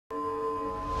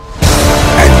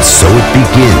So it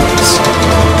begins,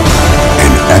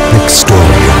 an epic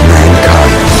story of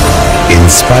mankind,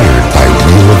 inspired by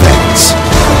real events.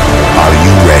 Are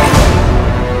you ready?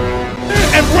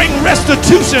 And bring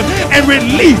restitution and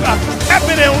relief.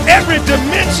 Happen on every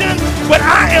dimension, but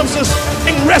I am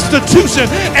sustaining restitution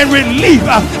and relief.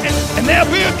 And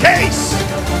there'll be a case.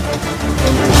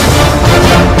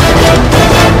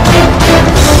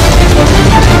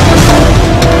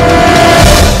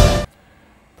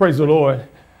 Praise the Lord.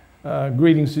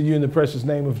 Greetings to you in the precious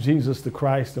name of Jesus the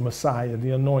Christ, the Messiah,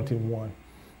 the Anointed One,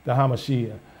 the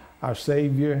Hamashiach, our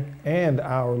Savior and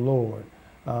our Lord.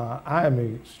 I am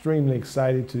extremely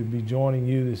excited to be joining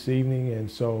you this evening, and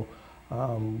so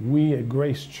we at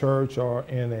Grace Church are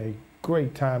in a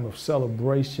great time of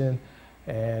celebration,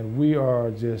 and we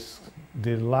are just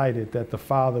delighted that the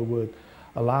Father would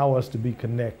allow us to be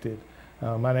connected.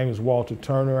 My name is Walter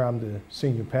Turner. I'm the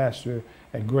senior pastor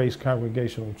at Grace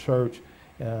Congregational Church,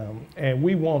 and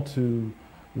we want to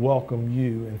welcome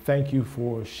you and thank you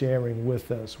for sharing with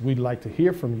us. We'd like to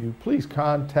hear from you. Please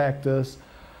contact us.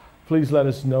 Please let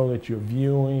us know that you're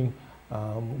viewing.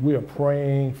 We are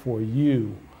praying for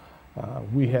you.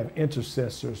 We have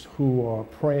intercessors who are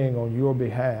praying on your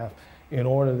behalf in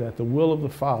order that the will of the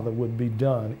Father would be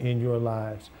done in your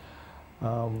lives.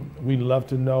 We'd love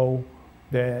to know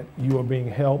that you are being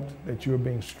helped, that you're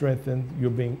being strengthened, you're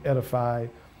being edified.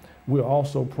 We're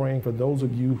also praying for those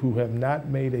of you who have not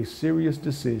made a serious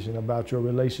decision about your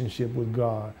relationship with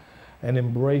God and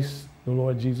embrace the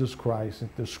Lord Jesus Christ,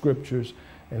 the scriptures,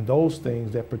 and those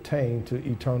things that pertain to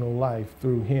eternal life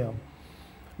through Him.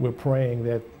 We're praying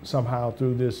that somehow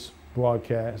through this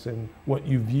broadcast and what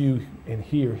you view and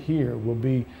hear here will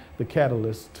be the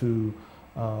catalyst to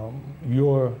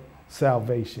your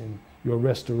salvation, your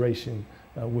restoration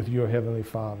with your Heavenly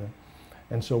Father.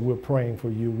 And so we're praying for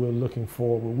you. We're looking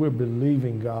forward. We're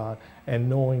believing God and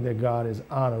knowing that God is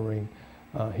honoring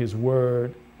His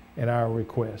word and our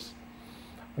requests.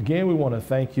 Again, we want to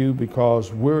thank you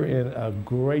because we're in a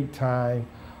great time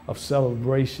of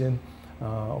celebration.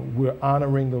 We're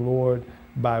honoring the Lord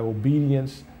by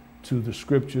obedience to the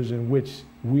scriptures in which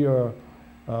we are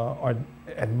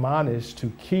admonished to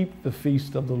keep the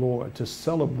feast of the Lord, to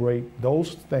celebrate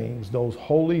those things, those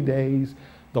holy days,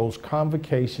 those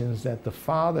convocations that the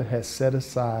Father has set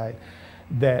aside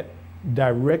that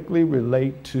directly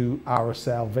relate to our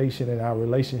salvation and our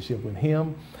relationship with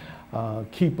Him.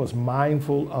 Keep us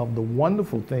mindful of the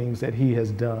wonderful things that He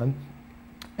has done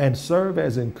and serve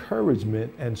as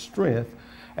encouragement and strength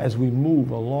as we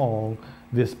move along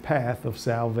this path of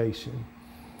salvation.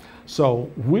 So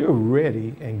we're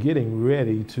ready and getting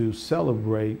ready to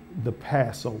celebrate the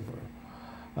Passover.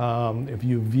 If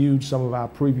you viewed some of our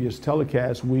previous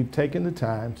telecasts, we've taken the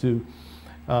time to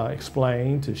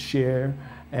explain, to share,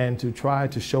 and to try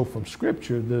to show from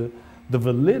Scripture the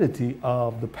validity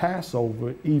of the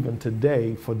Passover even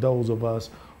today for those of us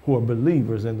who are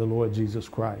believers in the Lord Jesus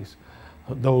Christ,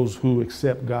 those who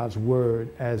accept God's word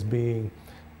as being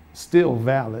still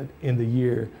valid in the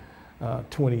year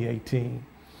 2018.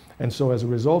 And so as a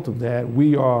result of that,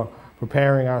 we are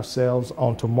preparing ourselves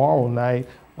on tomorrow night,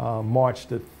 March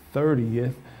the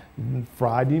 30th,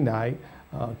 Friday night,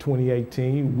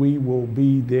 2018. We will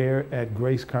be there at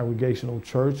Grace Congregational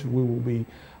Church. We will be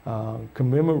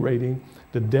commemorating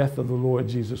the death of the Lord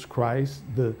Jesus Christ,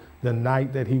 the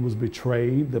night that He was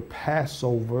betrayed, the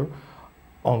Passover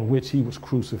on which He was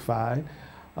crucified.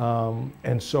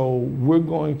 And so we're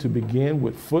going to begin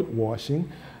with foot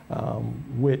washing,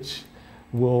 which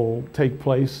will take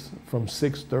place from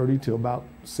 6:30 to about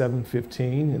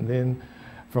 7:15, and then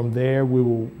from there we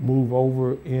will move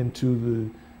over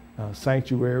into the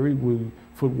sanctuary.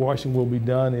 Foot washing will be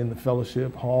done in the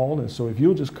fellowship hall, and so if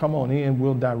you'll just come on in,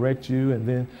 we'll direct you, and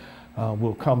then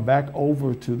we'll come back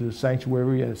over to the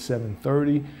sanctuary at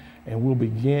 7:30, and we'll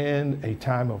begin a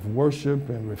time of worship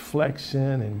and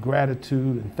reflection and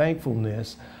gratitude and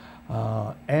thankfulness,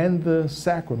 and the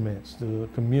sacraments, the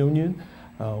communion,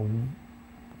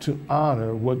 to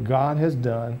honor what God has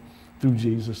done through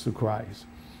Jesus the Christ.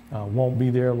 Won't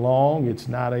be there long. It's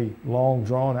not a long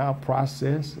drawn out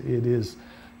process. It is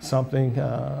something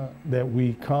that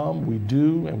we come, we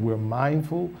do, and we're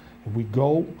mindful, and we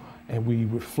go and we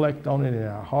reflect on it in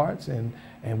our hearts, and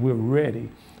we're ready.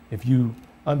 If you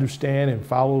understand and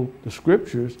follow the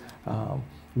scriptures,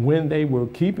 when they were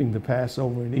keeping the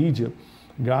Passover in Egypt,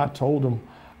 God told them,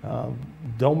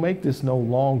 don't make this no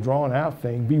long drawn out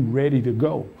thing. Be ready to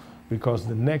go, because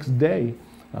the next day,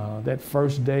 that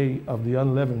first day of the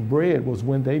unleavened bread, was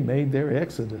when they made their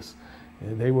exodus.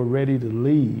 And they were ready to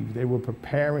leave. They were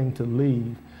preparing to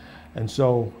leave. And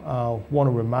so I want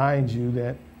to remind you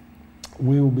that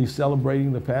We will be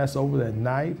celebrating the Passover that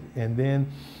night, and then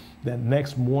that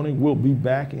next morning we'll be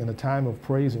back in a time of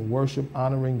praise and worship,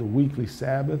 honoring the weekly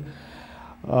Sabbath.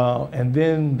 And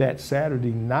then that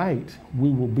Saturday night, we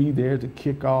will be there to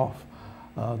kick off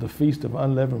the Feast of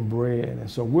Unleavened Bread. And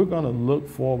so we're going to look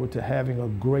forward to having a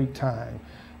great time.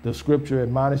 The scripture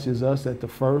admonishes us that the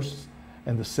first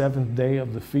and the seventh day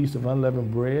of the Feast of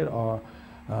Unleavened Bread are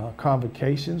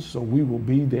convocations. So we will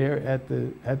be there at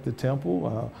the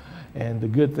temple. And the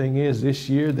good thing is this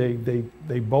year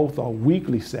they both are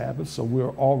weekly Sabbaths, so we're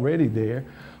already there.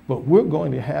 But we're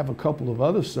going to have a couple of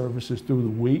other services through the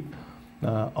week.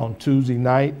 On Tuesday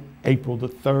night, April the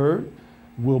 3rd,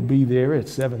 we'll be there at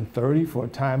 7:30 for a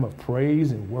time of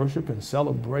praise and worship and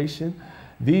celebration.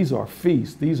 These are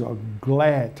feasts. These are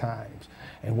glad times.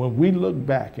 And when we look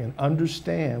back and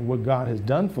understand what God has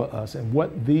done for us and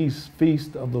what these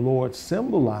feasts of the Lord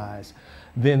symbolize,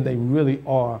 then they really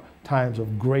are times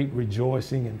of great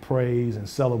rejoicing and praise and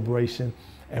celebration.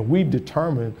 And we've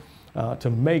determined to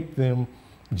make them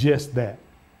just that.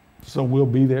 So we'll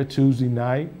be there Tuesday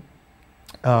night,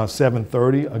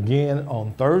 7:30. Again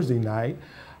on Thursday night,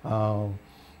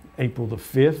 April the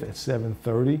 5th at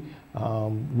 7:30.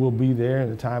 We'll be there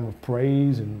in a time of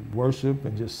praise and worship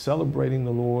and just celebrating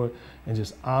the Lord and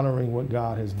just honoring what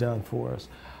God has done for us.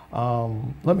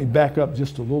 Let me back up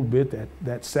just a little bit.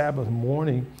 That Sabbath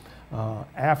morning,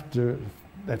 after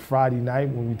that Friday night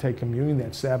when we take communion,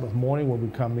 that Sabbath morning when we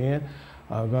come in,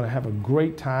 we're going to have a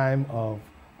great time of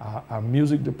our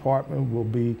music department will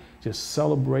be just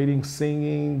celebrating,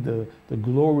 singing the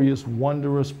glorious,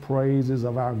 wondrous praises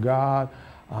of our God.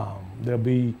 There'll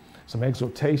be some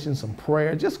exhortation, some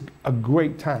prayer, just a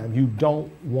great time. You don't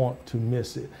want to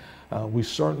miss it. We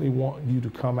certainly want you to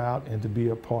come out and to be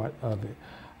a part of it.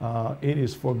 It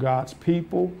is for God's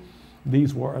people.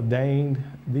 These were ordained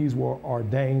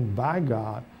by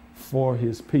God for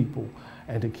his people,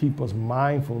 and to keep us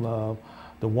mindful of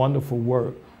the wonderful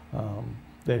work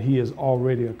that he has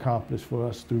already accomplished for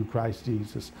us through Christ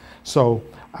Jesus. So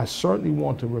I certainly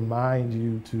want to remind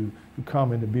you to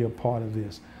come and to be a part of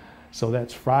this. So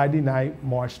that's Friday night,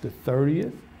 March the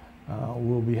 30th.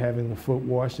 We'll be having the foot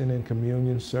washing and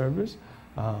communion service.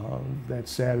 That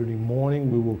Saturday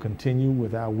morning, we will continue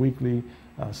with our weekly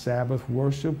Sabbath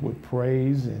worship with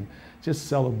praise and just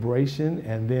celebration.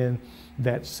 And then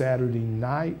that Saturday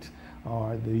night,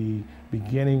 or the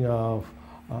beginning of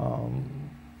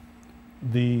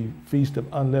the Feast of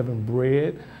Unleavened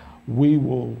Bread, we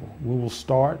will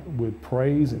start with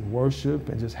praise and worship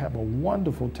and just have a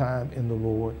wonderful time in the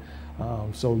Lord.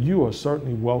 So you are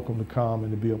certainly welcome to come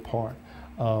and to be a part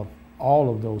of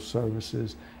all of those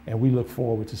services, and we look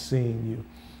forward to seeing you.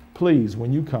 Please,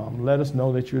 when you come, let us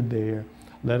know that you're there.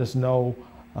 Let us know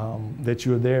that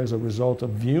you're there as a result of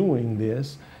viewing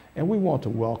this, and we want to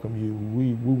welcome you.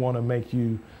 We want to make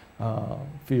you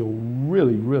feel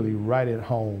really, really right at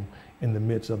home in the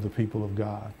midst of the people of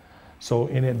God. So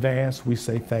in advance, we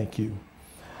say thank you.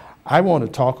 I want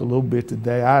to talk a little bit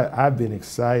today. I've been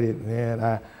excited, man.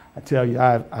 I tell you,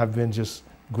 I've been just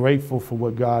grateful for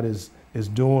what God is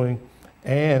doing,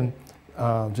 and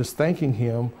just thanking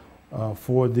him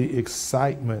for the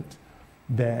excitement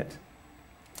that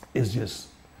is just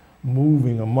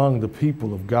moving among the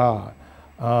people of God.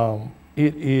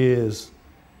 It is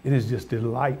just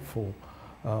delightful.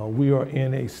 We are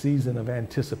in a season of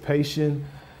anticipation,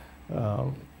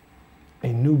 a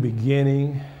new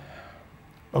beginning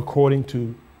according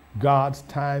to God's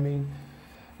timing.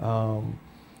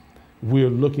 We're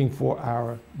looking for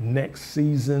our next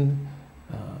season,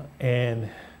 and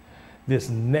this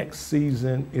next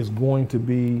season is going to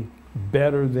be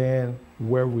better than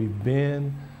where we've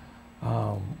been.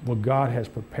 What God has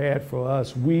prepared for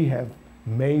us, we have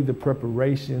made the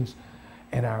preparations,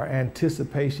 and our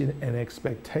anticipation and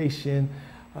expectation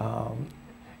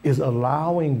is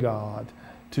allowing God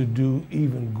to do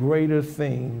even greater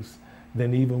things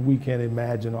than even we can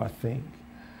imagine or think.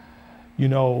 You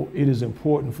know, it is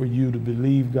important for you to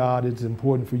believe God. It's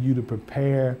important for you to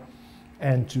prepare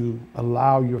and to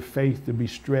allow your faith to be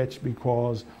stretched,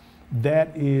 because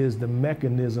that is the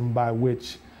mechanism by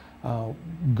which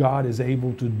God is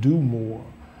able to do more.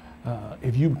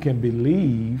 If you can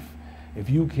believe, if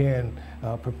you can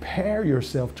prepare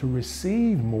yourself to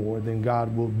receive more, then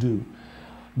God will do.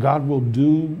 God will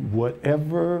do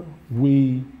whatever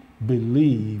we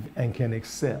believe and can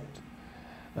accept.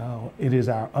 It is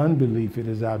our unbelief, it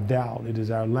is our doubt, it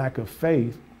is our lack of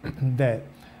faith that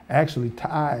actually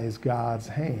ties God's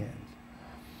hands.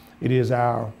 It is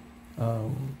our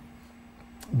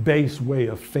base way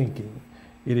of thinking.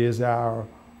 It is our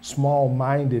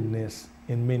small-mindedness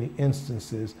in many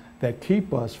instances that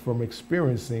keep us from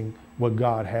experiencing what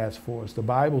God has for us. The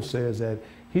Bible says that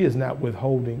he is not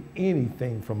withholding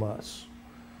anything from us.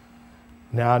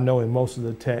 Now, I know in most of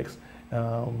the texts,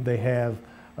 they have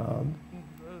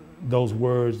those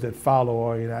words that follow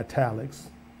are in italics,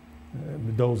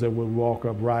 those that will walk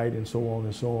upright and so on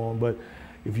and so on. But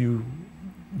if you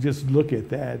just look at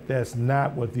that, that's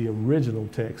not what the original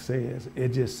text says. It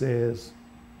just says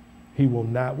he will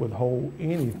not withhold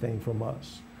anything from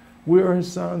us. We are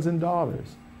his sons and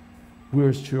daughters. We're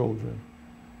his children.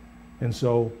 And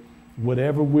so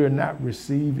whatever we're not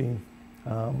receiving,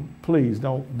 please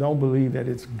don't believe that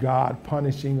it's God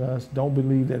punishing us. Don't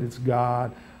believe that it's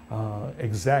God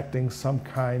exacting some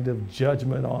kind of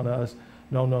judgment on us.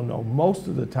 No, no, no. Most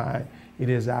of the time, it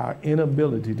is our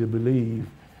inability to believe.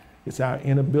 It's our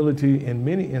inability in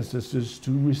many instances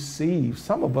to receive.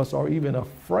 Some of us are even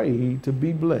afraid to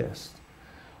be blessed.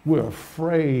 We're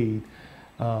afraid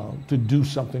to do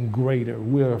something greater.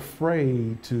 We're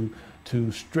afraid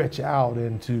to stretch out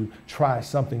and to try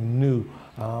something new.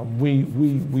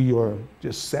 We are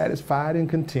just satisfied and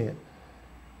content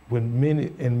when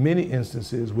in many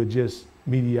instances with just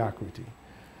mediocrity.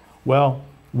 Well,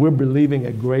 we're believing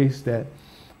at Grace that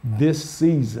this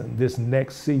season, this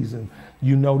next season,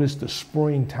 you notice the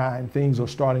springtime, things are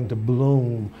starting to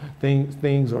bloom,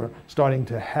 things are starting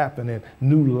to happen, and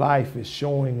new life is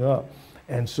showing up.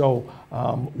 And so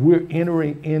we're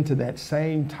entering into that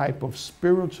same type of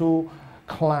spiritual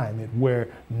climate where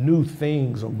new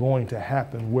things are going to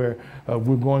happen, where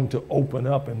we're going to open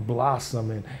up and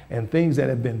blossom, and things that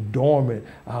have been dormant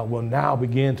will now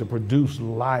begin to produce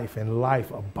life, and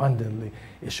life abundantly.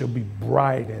 It shall be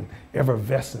bright and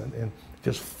effervescent and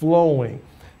just flowing.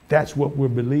 That's what we're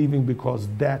believing, because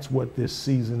that's what this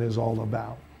season is all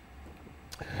about.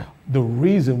 The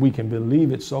reason we can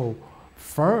believe it so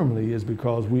firmly is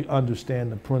because we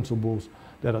understand the principles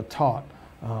that are taught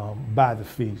by the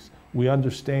feast. We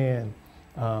understand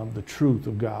the truth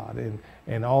of God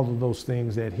and all of those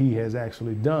things that he has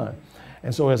actually done.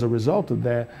 And so as a result of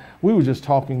that, we were just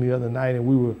talking the other night, and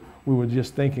we were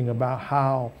just thinking about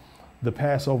how the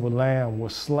Passover lamb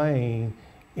was slain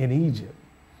in Egypt.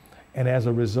 And as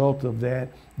a result of that,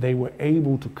 they were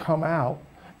able to come out,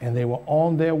 and they were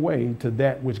on their way to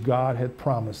that which God had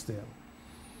promised them.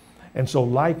 And so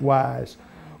likewise,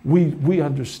 we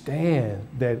understand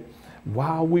that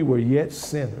while we were yet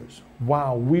sinners,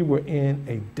 while we were in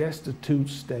a destitute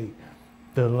state,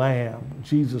 the Lamb,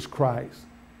 Jesus Christ,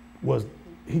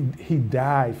 he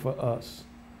died for us.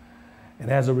 And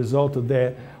as a result of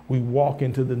that, we walk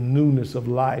into the newness of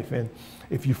life. And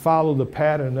if you follow the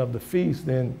pattern of the feast,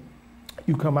 then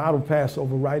you come out of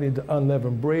Passover right into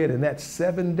unleavened bread, and that's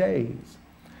 7 days.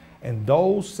 And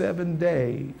those 7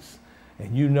 days,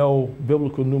 and you know,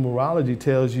 biblical numerology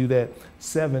tells you that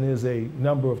 7 is a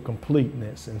number of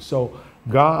completeness. And so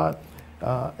God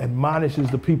admonishes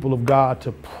the people of God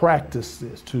to practice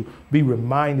this, to be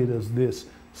reminded of this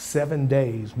 7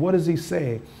 days. What is he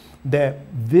saying? That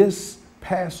this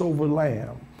Passover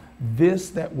lamb, this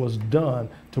that was done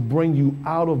to bring you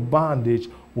out of bondage,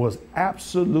 was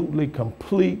absolutely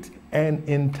complete and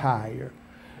entire.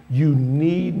 You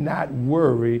need not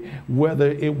worry whether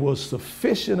it was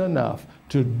sufficient enough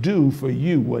to do for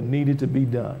you what needed to be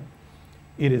done.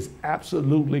 It is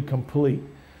absolutely complete.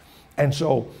 And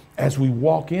so as we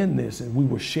walk in this, and we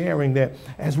were sharing that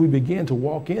as we begin to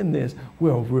walk in this,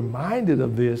 we're reminded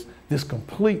of this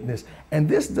completeness. And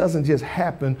this doesn't just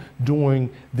happen during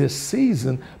this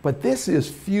season, but this is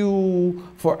fuel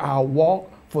for our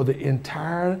walk for the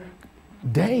entire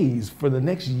days, for the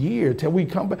next year till we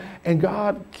come back. And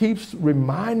God keeps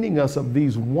reminding us of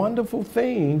these wonderful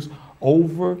things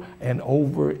over and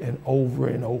over and over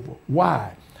and over.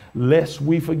 Why? Lest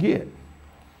we forget.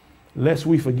 Lest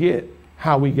we forget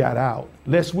how we got out.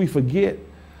 Lest we forget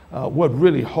what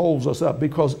really holds us up.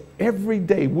 Because every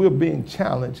day we're being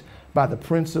challenged by the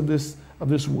prince of this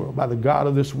world, by the God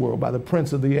of this world, by the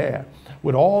prince of the air,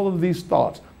 with all of these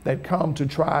thoughts that come to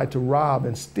try to rob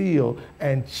and steal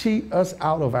and cheat us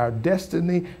out of our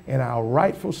destiny and our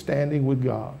rightful standing with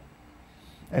God.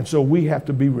 And so we have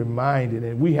to be reminded,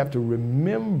 and we have to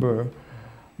remember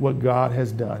what God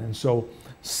has done. And so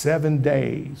 7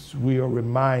 days we are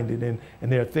reminded, and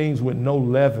there are things with no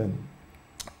leaven.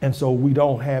 And so we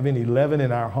don't have any leaven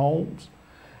in our homes.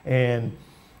 And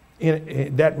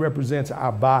that represents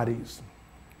our bodies.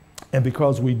 And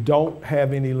because we don't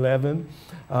have any leaven,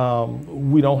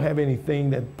 we don't have anything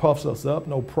that puffs us up,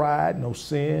 no pride, no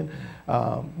sin,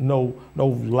 no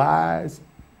lies,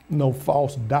 no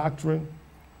false doctrine,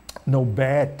 no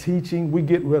bad teaching. We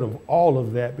get rid of all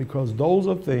of that, because those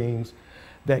are things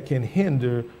that can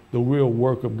hinder the real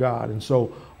work of God. And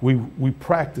so We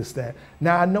practice that.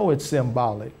 Now I know it's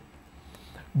symbolic,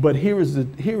 but here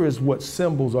is what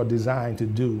symbols are designed to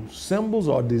do. Symbols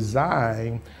are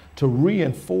designed to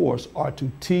reinforce or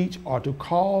to teach or to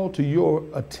call to your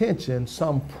attention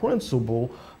some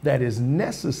principle that is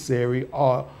necessary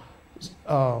or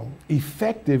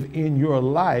effective in your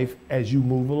life as you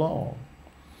move along.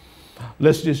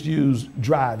 Let's just use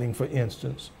driving, for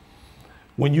instance.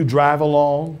 When you drive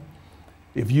along,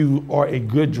 if you are a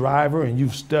good driver and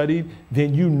you've studied,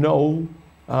 then you know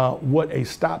what a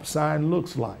stop sign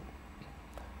looks like.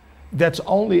 That's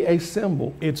only a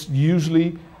symbol. It's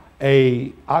usually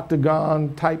a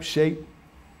octagon type shape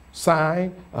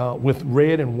sign with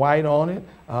red and white on it,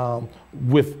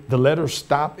 with the letter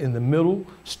stop in the middle,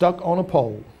 stuck on a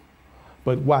pole.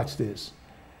 But watch this.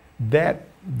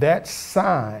 That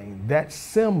sign, that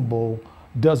symbol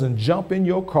doesn't jump in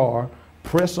your car,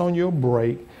 press on your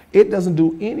brake. It doesn't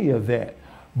do any of that.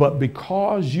 But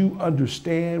because you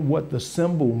understand what the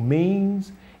symbol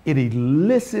means, it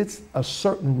elicits a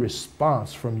certain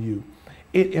response from you.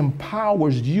 It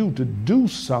empowers you to do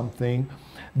something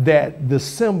that the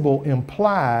symbol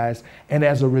implies. And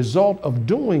as a result of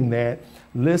doing that,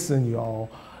 listen, y'all,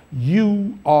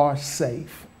 you are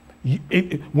safe.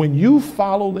 When you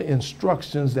follow the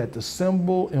instructions that the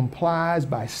symbol implies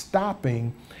by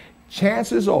stopping,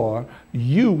 chances are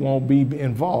you won't be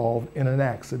involved in an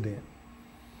accident.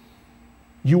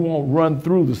 You won't run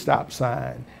through the stop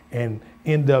sign and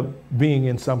end up being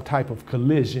in some type of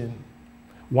collision.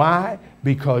 Why?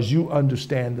 Because you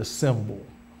understand the symbol.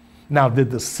 Now,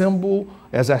 did the symbol,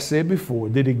 as I said before,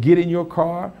 did it get in your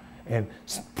car and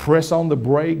press on the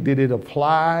brake? Did it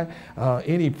apply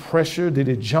any pressure? Did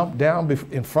it jump down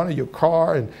in front of your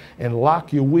car and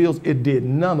lock your wheels? It did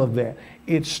none of that.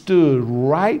 It stood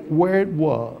right where it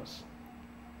was.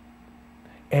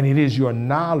 And it is your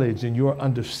knowledge and your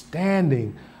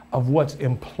understanding of what's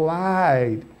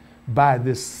implied by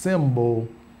this symbol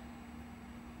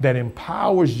that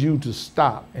empowers you to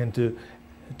stop and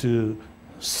to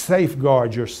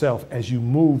safeguard yourself as you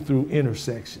move through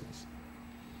intersections.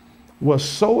 Well,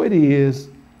 so it is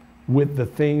with the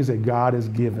things that God has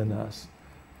given us.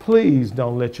 Please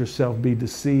don't let yourself be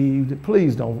deceived.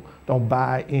 Please don't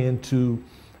buy into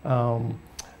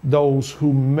those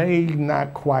who may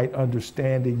not quite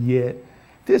understand it yet.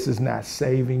 This is not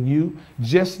saving you.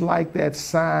 Just like that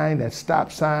sign, that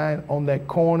stop sign on that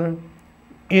corner,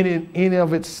 in and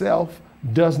of itself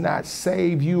does not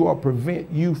save you or prevent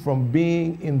you from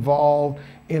being involved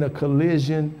in a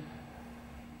collision.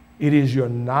 It is your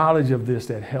knowledge of this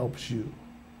that helps you.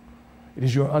 It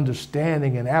is your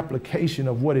understanding and application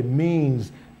of what it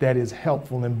means that is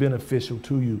helpful and beneficial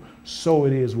to you. So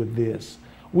it is with this.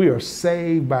 We are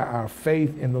saved by our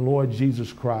faith in the Lord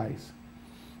Jesus Christ.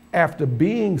 After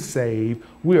being saved,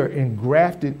 we are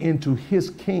engrafted into his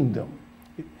kingdom.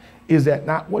 Is that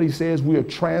not what he says? We are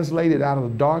translated out of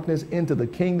the darkness into the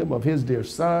kingdom of his dear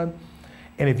Son.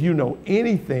 And if you know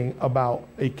anything about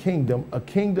a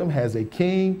kingdom has a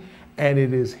king, and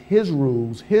it is his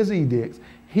rules, his edicts.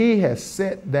 He has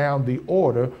set down the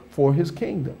order for his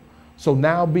kingdom. So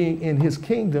now being in his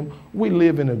kingdom, we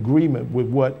live in agreement with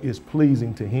what is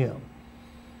pleasing to him.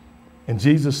 And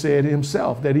Jesus said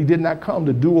himself that he did not come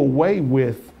to do away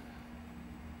with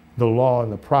the law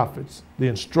and the prophets, the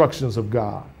instructions of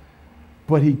God,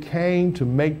 but he came to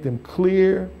make them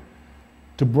clear,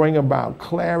 to bring about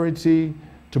clarity,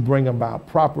 to bring about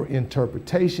proper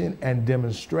interpretation and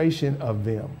demonstration of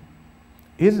them.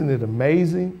 Isn't it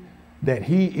amazing that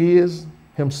he is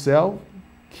himself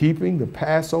keeping the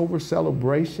Passover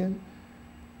celebration?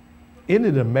 Isn't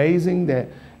it amazing that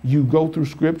you go through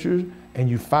scriptures and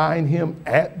you find him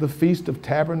at the Feast of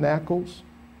Tabernacles?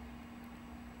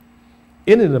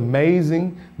 Isn't it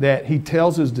amazing that he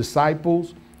tells his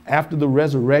disciples after the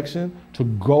resurrection to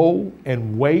go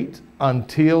and wait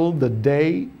until the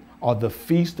day or the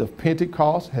Feast of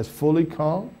Pentecost has fully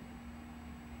come?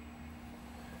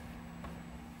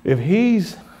 If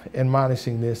he's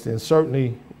admonishing this, then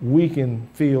certainly we can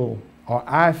feel, or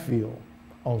I feel,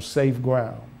 on safe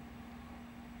ground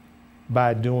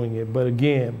by doing it. But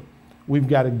again, we've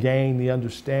got to gain the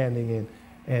understanding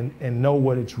and know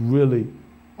what it's really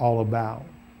all about.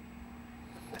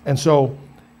 And so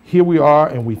here we are,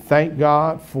 and we thank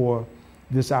God for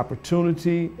this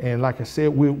opportunity. And like I said,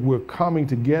 we're coming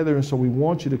together, and so we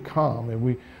want you to come, and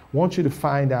we want you to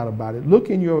find out about it. Look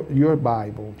in your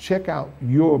Bible. Check out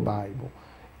your Bible.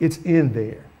 It's in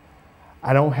there.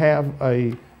 I don't have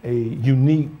a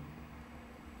unique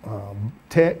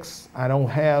text. I don't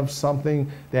have something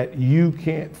that you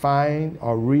can't find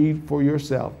or read for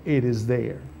yourself. It is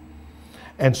there.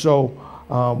 And so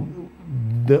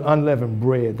the unleavened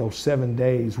bread, those 7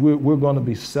 days. We're going to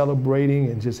be celebrating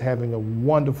and just having a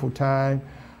wonderful time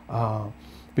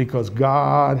because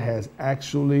God has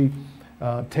actually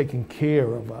taken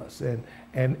care of us.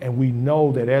 And we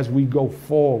know that as we go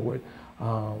forward,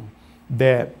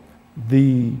 that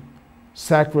the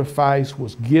sacrifice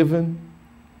was given.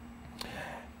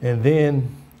 And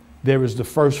then there is the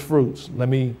first fruits. Let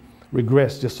me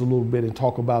regress just a little bit and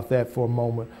talk about that for a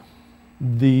moment.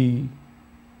 The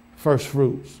first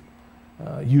fruits.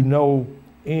 You know,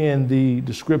 in the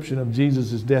description of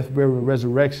Jesus' death, burial, and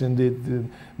resurrection, did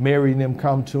Mary and them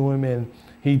come to him, and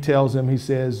he tells them, he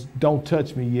says, don't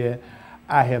touch me yet.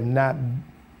 I have not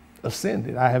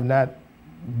ascended. I have not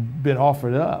been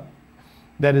offered up.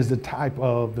 That is the type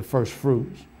of the first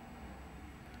fruits.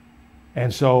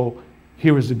 And so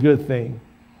here is the good thing.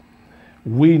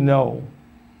 We know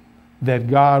that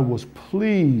God was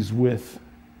pleased with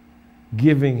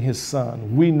giving his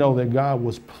son. We know that God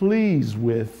was pleased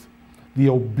with the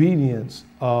obedience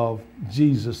of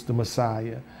Jesus, the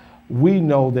Messiah. We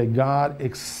know that God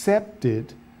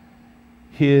accepted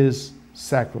his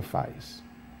sacrifice,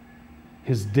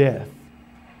 his death,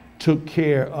 took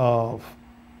care of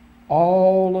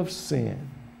all of sin.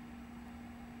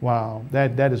 Wow,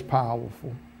 that is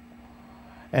powerful.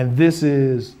 And this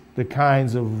is the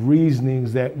kinds of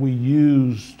reasonings that we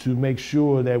use to make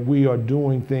sure that we are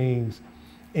doing things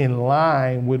in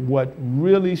line with what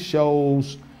really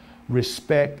shows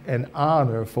respect and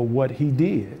honor for what he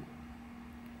did.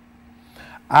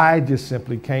 I just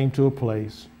simply came to a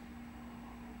place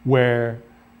where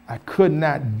I could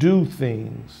not do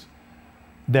things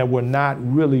that were not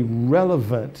really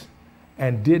relevant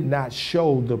and did not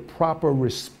show the proper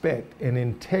respect and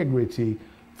integrity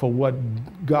for what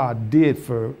God did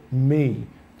for me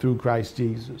through Christ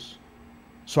Jesus.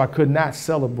 So I could not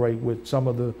celebrate with some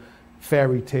of the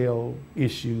fairy tale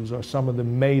issues or some of the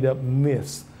made up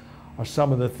myths or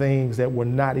some of the things that were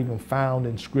not even found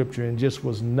in Scripture and just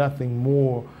was nothing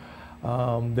more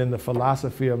than the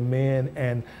philosophy of men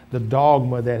and the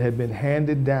dogma that had been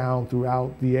handed down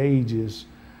throughout the ages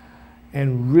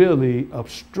and really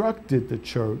obstructed the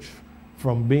church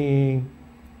from being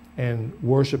and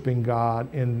worshiping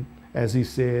God in, as he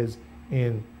says,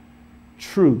 in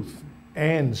truth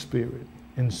and spirit,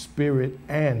 in spirit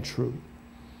and truth.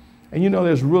 And you know,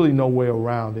 there's really no way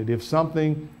around it. If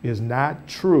something is not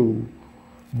true,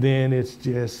 then it's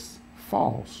just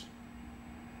false.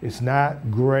 It's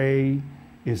not gray,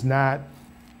 it's not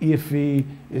iffy,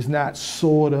 it's not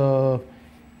sort of.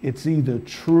 It's either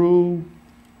true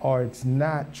or it's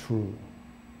not true.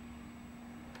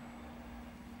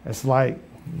 It's like,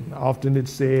 often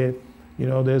it's said, you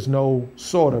know, there's no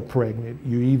sort of pregnant.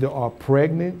 You either are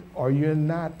pregnant or you're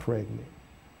not pregnant.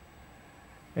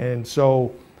 And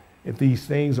so if these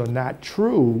things are not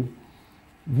true,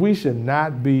 we should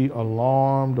not be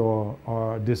alarmed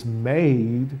or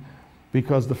dismayed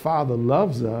because the Father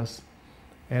loves us.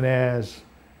 And as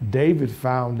David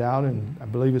found out, and I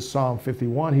believe it's Psalm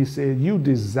 51, he said, you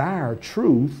desire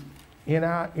truth in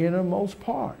our innermost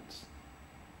parts.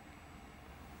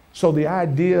 So the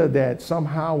idea that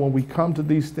somehow when we come to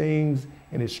these things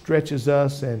and it stretches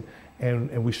us and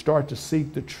we start to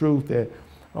seek the truth that,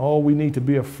 oh, we need to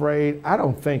be afraid, I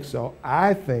don't think so.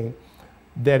 I think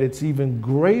that it's even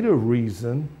greater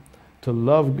reason to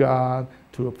love God,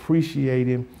 to appreciate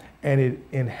him, and it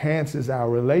enhances our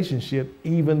relationship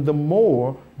even the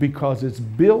more because it's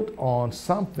built on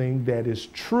something that is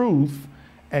truth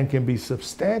and can be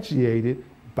substantiated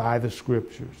by the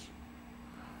Scriptures.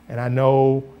 And I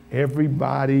know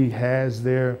everybody has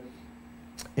their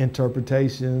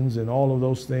interpretations and all of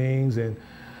those things, and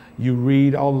you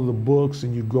read all of the books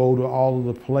and you go to all of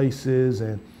the places,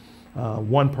 and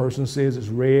one person says it's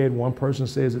red, one person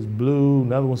says it's blue,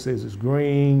 another one says it's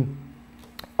green.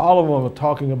 All of them are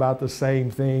talking about the same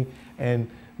thing, and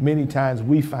many times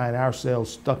we find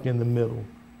ourselves stuck in the middle.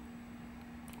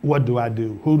 What do I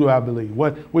do? Who do I believe?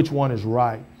 Which one is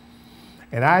right?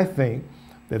 And I think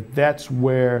that that's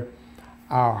where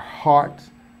our heart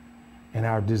and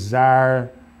our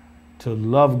desire to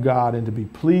love God and to be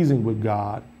pleasing with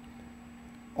God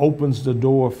opens the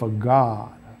door for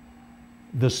God,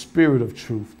 the Spirit of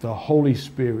truth, the Holy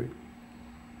Spirit,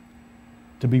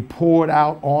 to be poured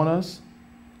out on us.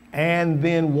 And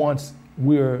then once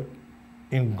we're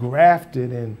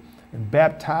engrafted and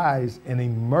baptized and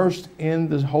immersed in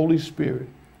the Holy Spirit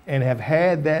and have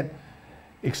had that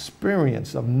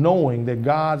experience of knowing that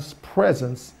God's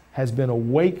presence has been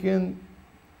awakened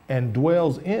and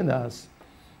dwells in us,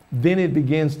 then it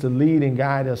begins to lead and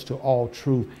guide us to all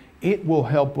truth. It will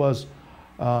help us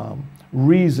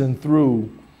reason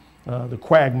through the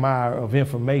quagmire of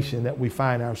information that we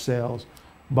find ourselves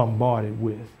bombarded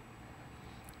with.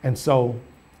 And so,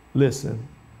 listen,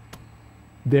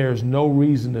 there's no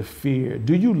reason to fear.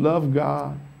 Do you love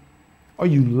God? Are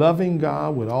you loving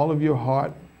God with all of your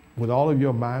heart, with all of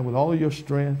your mind, with all of your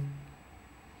strength?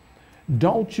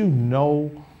 Don't you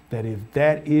know that if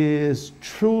that is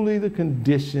truly the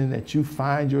condition that you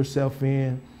find yourself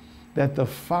in, that the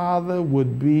Father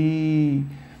would be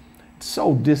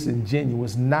so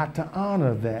disingenuous not to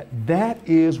honor that? That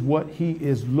is what he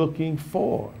is looking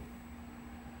for.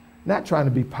 Not trying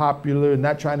to be popular,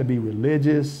 not trying to be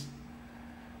religious,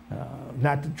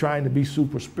 not trying to be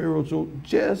super spiritual,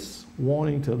 just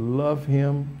wanting to love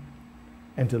him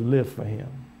and to live for him.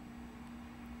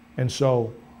 And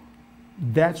so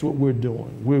that's what we're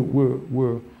doing.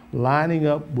 We're lining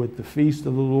up with the feast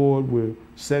of the Lord. We're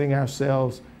setting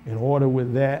ourselves in order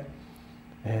with that.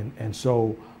 And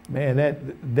so,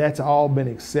 man, that's all been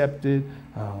accepted.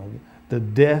 The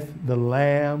death, the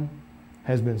Lamb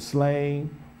has been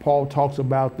slain. Paul talks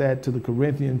about that to the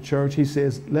Corinthian church. He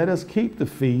says, let us keep the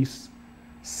feast,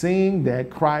 seeing that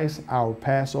Christ, our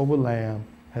Passover Lamb,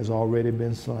 has already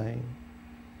been slain.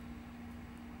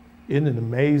 Isn't it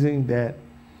amazing that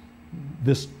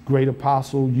this great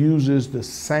apostle uses the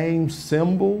same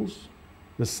symbols,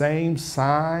 the same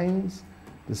signs,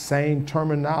 the same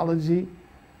terminology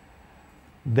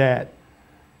that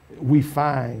we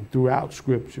find throughout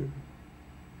Scripture?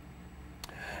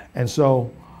 And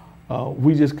so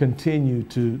we just continue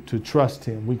to trust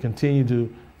him. We continue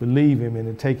to believe him and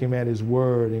to take him at his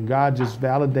word. And God just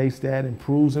validates that and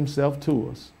proves himself to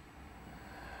us.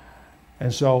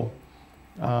 And so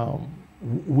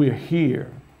we're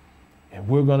here. And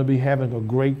we're going to be having a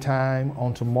great time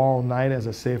on tomorrow night. As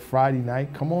I said, Friday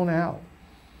night. Come on out.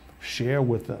 Share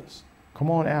with us. Come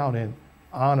on out and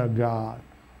honor God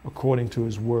according to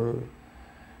his word.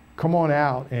 Come on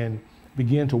out and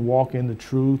begin to walk in the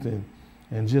truth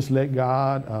and just let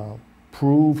God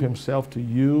prove himself to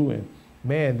you. And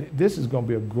man, this is going to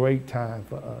be a great time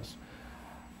for us.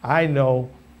 I know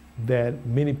that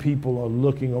many people are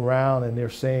looking around and they're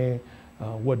saying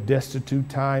what destitute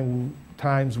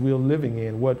times we're living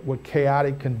in, what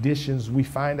chaotic conditions we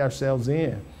find ourselves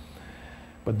in.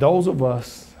 But those of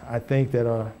us, I think, that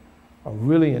are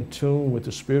really in tune with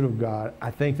the Spirit of God,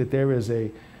 I think that there is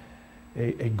a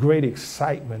great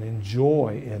excitement and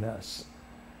joy in us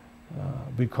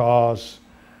because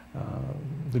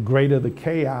the greater the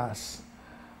chaos,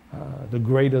 the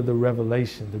greater the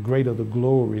revelation, the greater the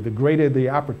glory, the greater the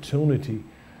opportunity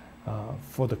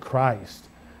for the Christ,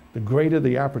 the greater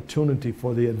the opportunity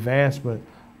for the advancement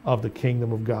of the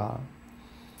kingdom of God.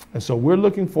 And so we're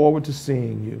looking forward to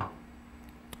seeing you.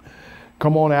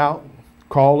 Come on out,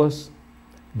 call us,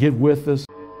 get with us.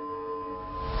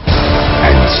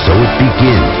 And so it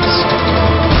begins.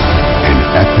 An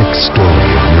epic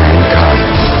story of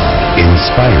mankind,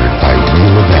 inspired by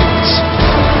real events.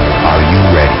 Are you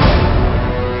ready?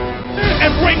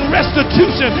 And bring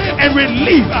restitution and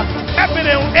relief. Happen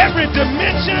on every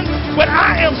dimension, but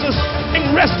I am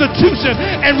sustaining restitution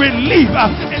and relief.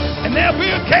 And there'll be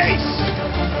a case